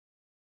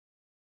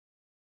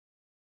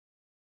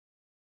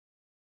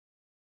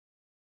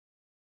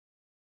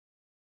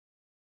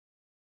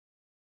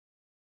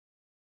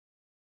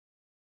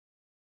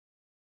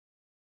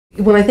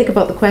when I think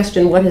about the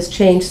question, what has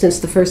changed since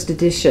the first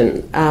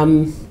edition,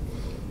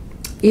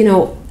 you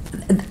know,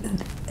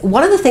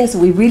 one of the things that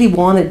we really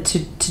wanted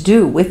to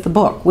do with the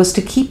book was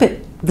to keep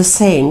it the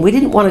same. We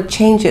didn't want to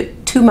change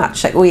it too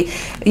much. Like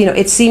you know,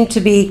 it seemed to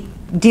be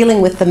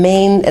dealing with the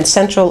main and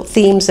central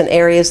themes and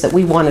areas that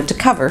we wanted to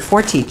cover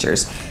for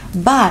teachers.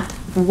 But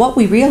what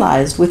we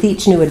realized with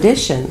each new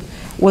edition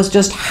was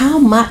just how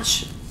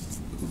much,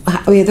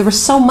 I mean, there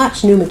was so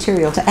much new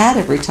material to add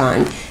every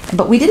time,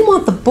 but we didn't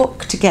want the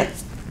book to get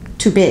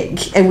too big.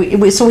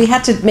 And so we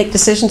had to make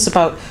decisions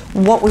about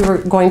what we were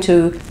going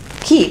to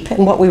keep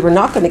and what we were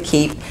not going to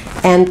keep,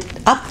 and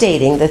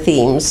updating the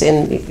themes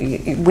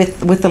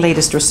with the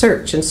latest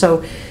research. And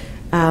so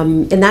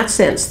in that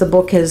sense, the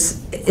book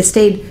has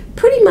stayed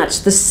pretty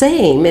much the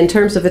same in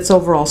terms of its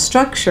overall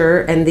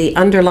structure and the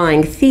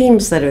underlying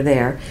themes that are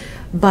there,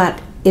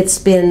 but it's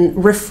been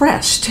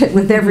refreshed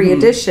with every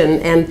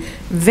edition and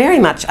very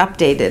much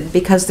updated,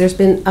 because there's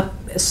been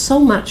so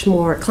much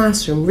more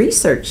classroom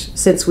research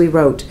since we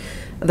wrote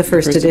the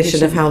first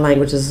edition of How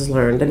Languages is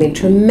Learned. I mean,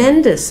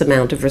 tremendous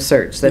amount of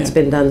research that's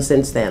been done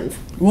since then.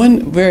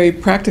 One very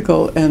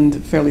practical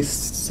and fairly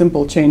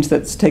simple change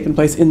that's taken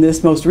place in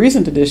this most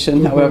recent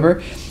edition,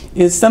 however,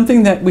 is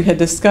something that we had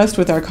discussed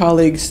with our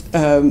colleagues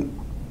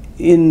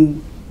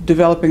in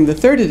developing the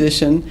third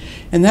edition,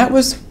 and that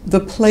was the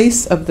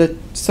place of the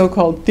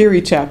so-called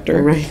theory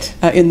chapter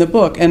in the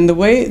book. And the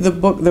way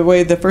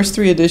the first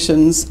three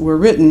editions were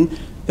written,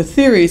 the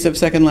theories of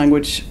second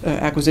language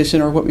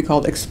acquisition, or what we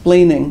called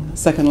explaining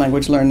second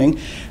language learning,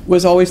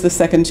 was always the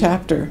second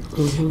chapter.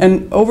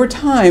 And over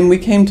time we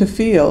came to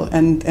feel,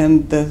 and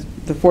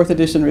the fourth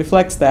edition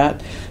reflects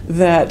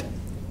that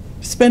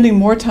spending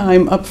more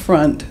time up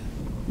front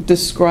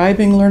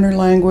describing learner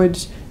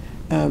language,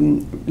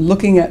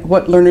 looking at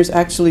what learners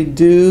actually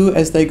do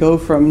as they go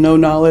from no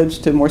knowledge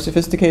to more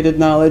sophisticated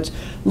knowledge,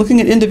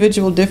 looking at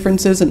individual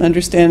differences and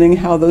understanding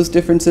how those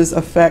differences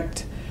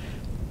affect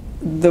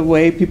the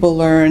way people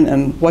learn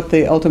and what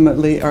they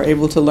ultimately are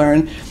able to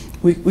learn.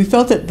 We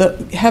felt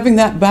that having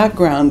that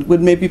background would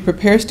maybe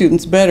prepare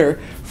students better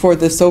for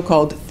the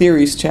so-called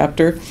theories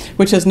chapter,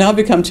 which has now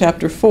become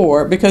chapter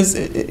 4, because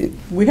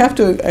we have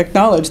to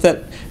acknowledge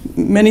that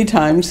many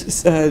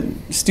times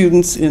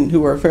students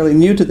who are fairly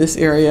new to this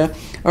area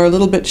are a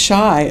little bit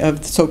shy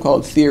of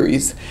so-called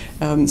theories.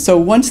 So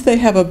once they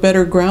have a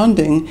better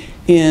grounding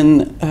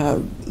in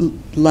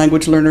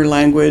language learner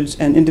language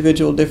and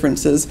individual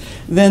differences,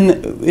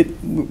 then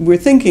we're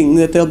thinking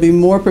that they'll be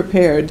more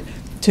prepared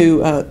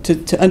to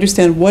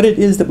understand what it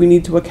is that we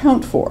need to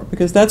account for,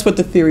 because that's what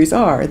the theories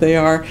are. They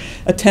are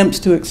attempts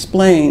to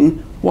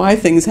explain why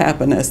things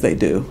happen as they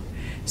do.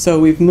 So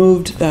we've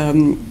moved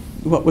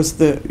what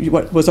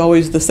was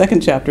always the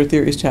second chapter,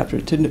 theories chapter,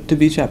 to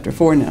be chapter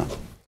 4 now.